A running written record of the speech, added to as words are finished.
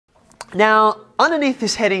Now, underneath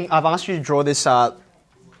this heading, I've asked you to draw this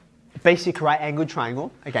basic right-angled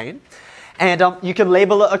triangle again. And you can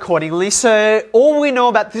label it accordingly. So all we know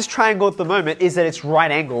about this triangle at the moment is that it's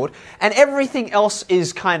right-angled. And everything else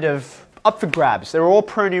is kind of up for grabs. They're all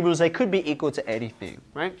pronumerals. They could be equal to anything,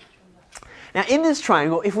 right? Now, in this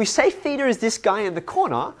triangle, if we say theta is this guy in the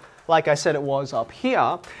corner, like I said it was up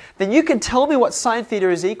here, then you can tell me what sine theta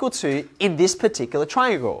is equal to in this particular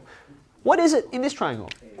triangle. What is it in this triangle?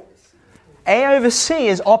 A over C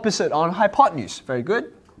is opposite on hypotenuse. Very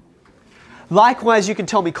good. Likewise, you can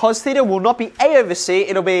tell me cos theta will not be A over C,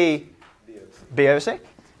 it'll be B over C.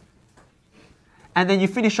 And then you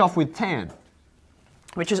finish off with tan,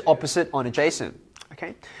 which is opposite on adjacent.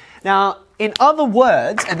 Okay. Now, in other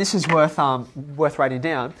words, and this is worth writing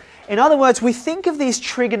down, in other words, we think of these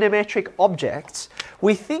trigonometric objects,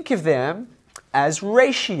 we think of them as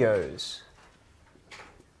ratios.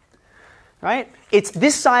 Right? It's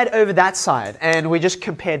this side over that side, and we just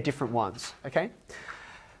compare different ones. Okay?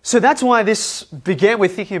 So that's why this began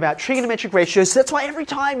with thinking about trigonometric ratios. That's why every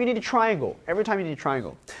time you need a triangle. Every time you need a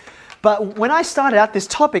triangle. But when I started out this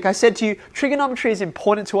topic, I said to you, trigonometry is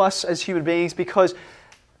important to us as human beings because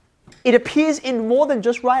it appears in more than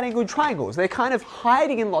just right-angled triangles. They're kind of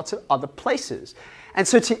hiding in lots of other places. And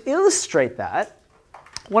so to illustrate that,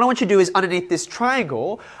 what I want you to do is underneath this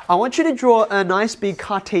triangle, I want you to draw a nice big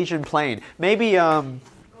Cartesian plane. Maybe,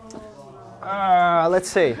 let's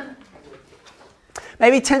see.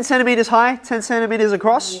 Maybe 10 centimeters high, 10 centimeters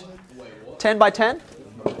across, 10 by 10.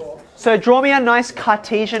 So draw me a nice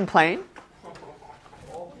Cartesian plane.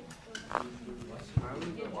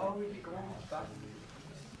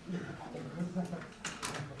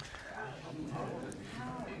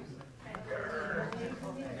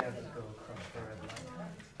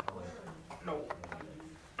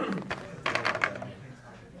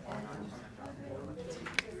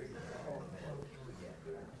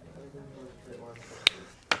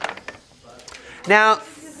 Now,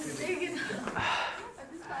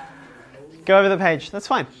 go over the page. That's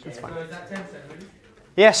fine. That's fine.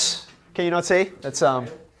 Yes. Can you not see? That's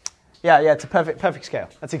yeah. It's a perfect scale.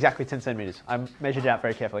 That's exactly 10 centimeters. I measured it out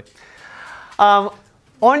very carefully.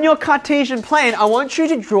 On your Cartesian plane, I want you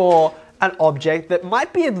to draw an object that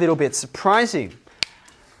might be a little bit surprising.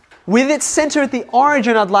 With its center at the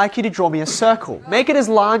origin, I'd like you to draw me a circle. Make it as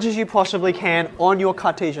large as you possibly can on your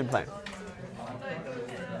Cartesian plane.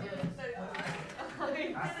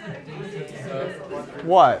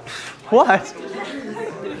 What? What?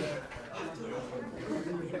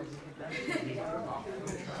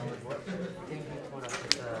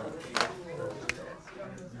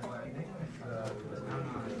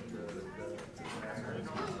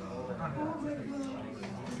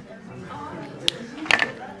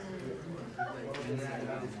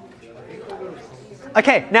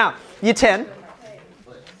 Okay, now, year 10.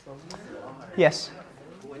 Yes?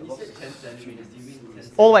 When you said 10 centimeters, do you mean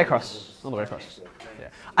 10 All the way across. All the way across. Yeah.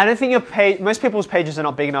 I don't think your page, most people's pages are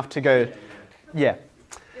not big enough to go, yeah.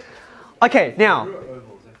 Okay, now,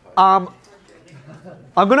 I'm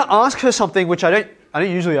going to ask for something which I don't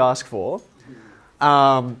usually ask for,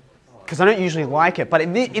 because I don't usually like it, but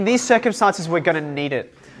in these circumstances, we're going to need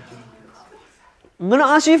it. I'm going to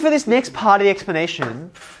ask you for this next part of the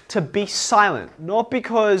explanation to be silent, not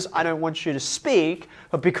because I don't want you to speak,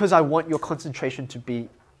 but because I want your concentration to be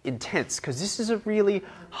intense, because this is a really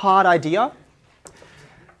hard idea.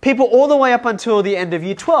 People all the way up until the end of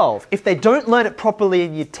year 12, if they don't learn it properly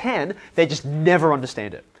in year 10, they just never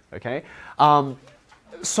understand it, okay?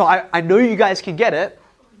 So I know you guys can get it,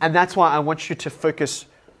 and that's why I want you to focus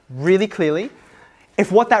really clearly.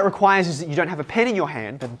 If what that requires is that you don't have a pen in your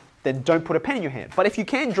hand, then don't put a pen in your hand. But if you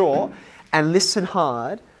can draw and listen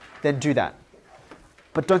hard, then do that.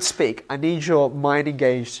 But don't speak. I need your mind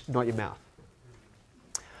engaged, not your mouth.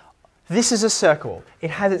 This is a circle.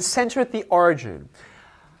 It has its center at the origin.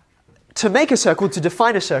 To make a circle, to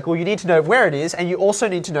define a circle, you need to know where it is, and you also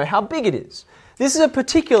need to know how big it is. This is a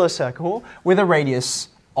particular circle with a radius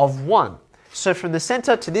of 1. So from the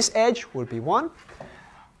center to this edge would be 1.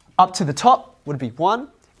 Up to the top would be 1.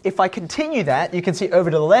 If I continue that, you can see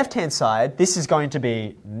over to the left-hand side, this is going to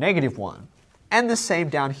be -1. And the same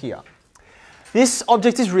down here. This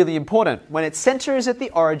object is really important. When its center is at the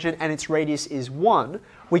origin and its radius is 1,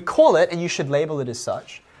 we call it, and you should label it as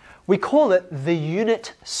such, we call it the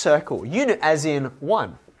unit circle. Unit as in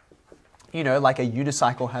 1. You know, like a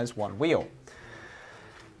unicycle has 1 wheel.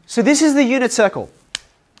 So this is the unit circle.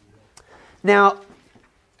 Now,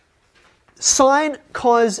 sine,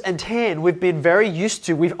 cos, and tan we've been very used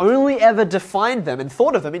to. We've only ever defined them and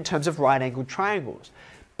thought of them in terms of right-angled triangles.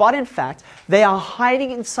 but in fact, they are hiding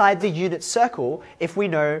inside the unit circle if we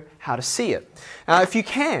know how to see it. Now, if you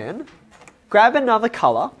can, grab another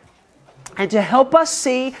color, and to help us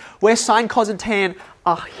see where sine, cos, and tan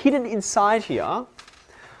are hidden inside here,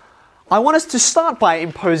 I want us to start by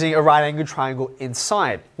imposing a right angled triangle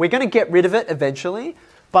inside. We're going to get rid of it eventually,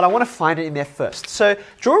 but I want to find it in there first. So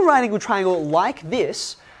draw a right angled triangle like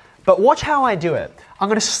this, but watch how I do it. I'm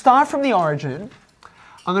going to start from the origin.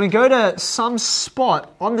 I'm going to go to some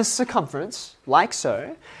spot on the circumference, like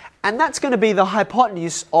so, and that's going to be the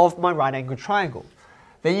hypotenuse of my right angled triangle.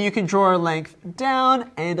 Then you can draw a length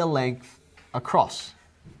down and a length across.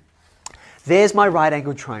 There's my right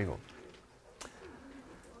angled triangle.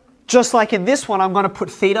 Just like in this one, I'm going to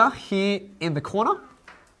put theta here in the corner.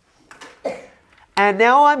 And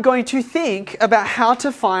now I'm going to think about how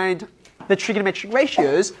to find the trigonometric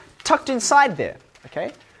ratios tucked inside there.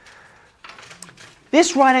 Okay?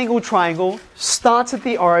 This right angled triangle starts at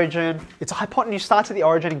the origin. It's a hypotenuse, starts at the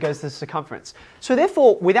origin and goes to the circumference. So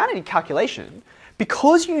therefore, without any calculation,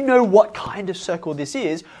 because you know what kind of circle this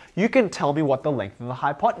is, you can tell me what the length of the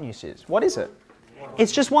hypotenuse is. What is it?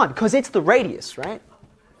 It's just 1, because it's the radius, right?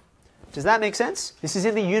 Does that make sense? This is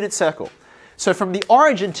in the unit circle. So from the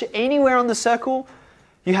origin to anywhere on the circle,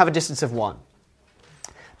 you have a distance of 1.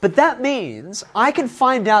 But that means I can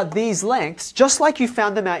find out these lengths just like you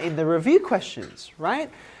found them out in the review questions, right?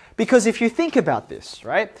 Because if you think about this,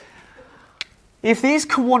 right? If these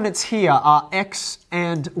coordinates here are x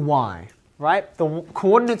and y, right? The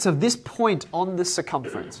coordinates of this point on the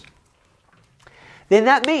circumference, then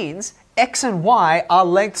that means x and y are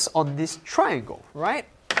lengths on this triangle, right?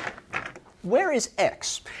 Where is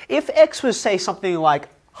x? If x was, say, something like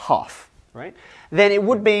half, right? Then it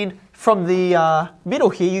would mean from the middle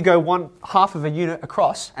here, you go 1/2 of a unit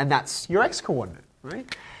across, and that's your x coordinate,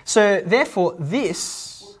 right? So therefore,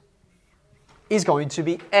 this is going to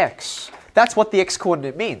be x. That's what the x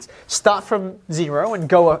coordinate means. Start from 0 and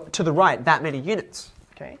go to the right that many units,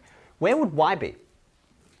 okay? Where would y be?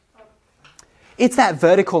 It's that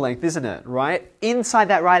vertical length, isn't it, right? Inside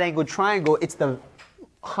that right angled triangle, it's the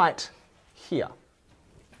height here,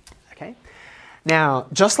 okay? Now,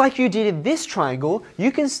 just like you did in this triangle,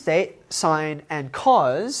 you can state sine and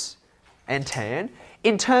cos and tan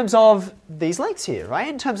in terms of these lengths here, right?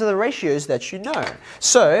 In terms of the ratios that you know.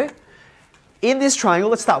 So, in this triangle,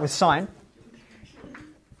 let's start with sine.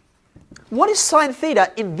 What is sine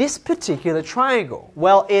theta in this particular triangle?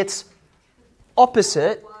 Well, it's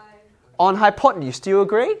opposite on hypotenuse. Do you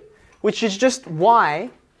agree? Which is just y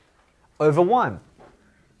over 1.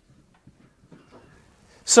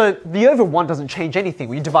 So the over 1 doesn't change anything.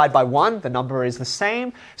 When you divide by 1, the number is the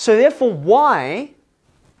same. So therefore, y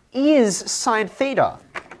is sine theta.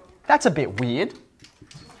 That's a bit weird.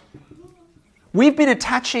 We've been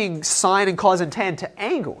attaching sine and cos and tan to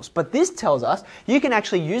angles, but this tells us you can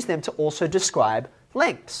actually use them to also describe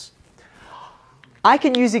lengths. I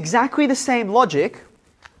can use exactly the same logic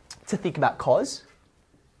to think about cos.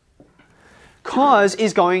 Cos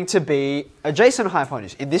is going to be adjacent on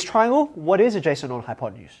hypotenuse. In this triangle, what is adjacent on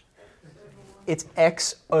hypotenuse? It's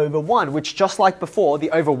x over 1, which just like before,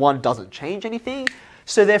 the over 1 doesn't change anything.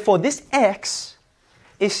 So therefore, this x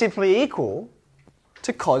is simply equal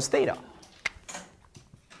to cos theta.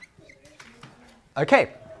 Okay.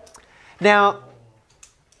 Now,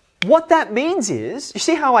 what that means is, you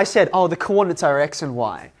see how I said, oh, the coordinates are x and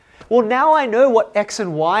y. Well, now I know what x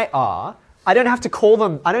and y are. I don't have to call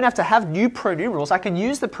them, I don't have to have new pronumerals. I can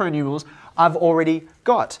use the pronumerals I've already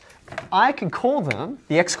got. I can call them,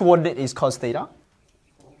 the x coordinate is cos theta,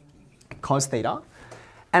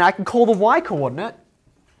 and I can call the y coordinate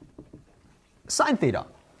sine theta,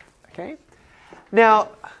 okay? Now,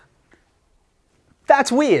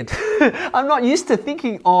 that's weird. I'm not used to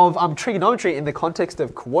thinking of trigonometry in the context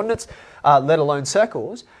of coordinates, let alone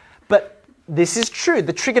circles, but this is true.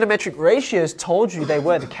 The trigonometric ratios told you they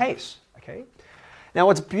were the case. Okay. Now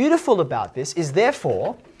what's beautiful about this is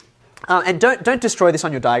therefore, and don't destroy this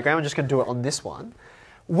on your diagram, I'm just going to do it on this one.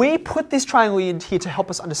 We put this triangle in here to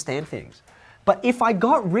help us understand things. But if I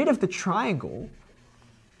got rid of the triangle,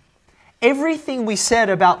 everything we said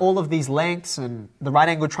about all of these lengths and the right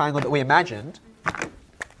angled triangle that we imagined,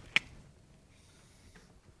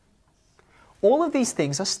 all of these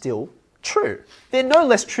things are still true. They're no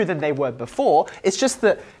less true than they were before. It's just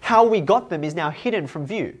that how we got them is now hidden from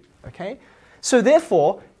view. Okay? So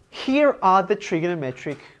therefore, here are the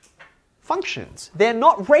trigonometric functions. They're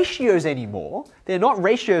not ratios anymore. They're not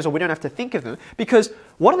ratios, or we don't have to think of them, because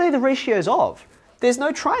what are they the ratios of? There's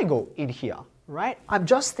no triangle in here, right? I'm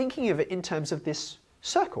just thinking of it in terms of this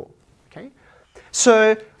circle. Okay?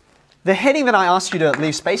 So the heading that I asked you to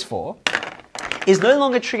leave space for is no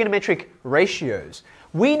longer trigonometric ratios.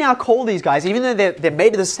 We now call these guys, even though they're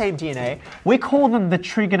made of the same DNA, we call them the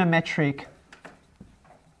trigonometric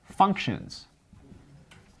functions.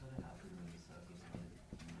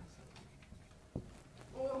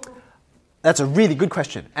 That's a really good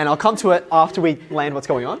question, and I'll come to it after we land what's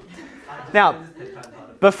going on. Now,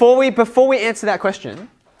 before we answer that question,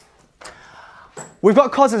 we've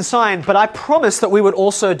got cos and sine, but I promised that we would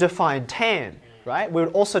also define tan, right? We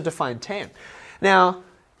would also define tan. Now,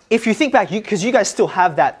 if you think back, because you guys still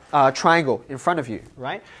have that triangle in front of you,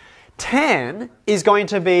 right? Tan is going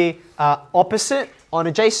to be opposite on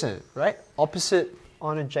adjacent, right? Opposite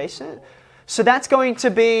on adjacent. So that's going to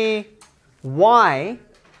be y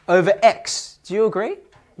over x. Do you agree?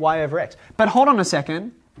 Y over x. But hold on a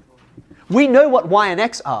second. We know what y and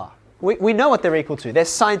x are. We know what they're equal to. They're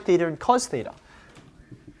sine theta and cos theta.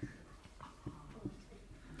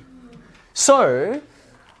 So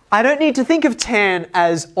I don't need to think of tan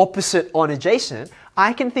as opposite on adjacent.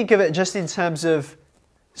 I can think of it just in terms of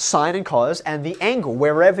sine and cos and the angle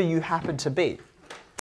wherever you happen to be.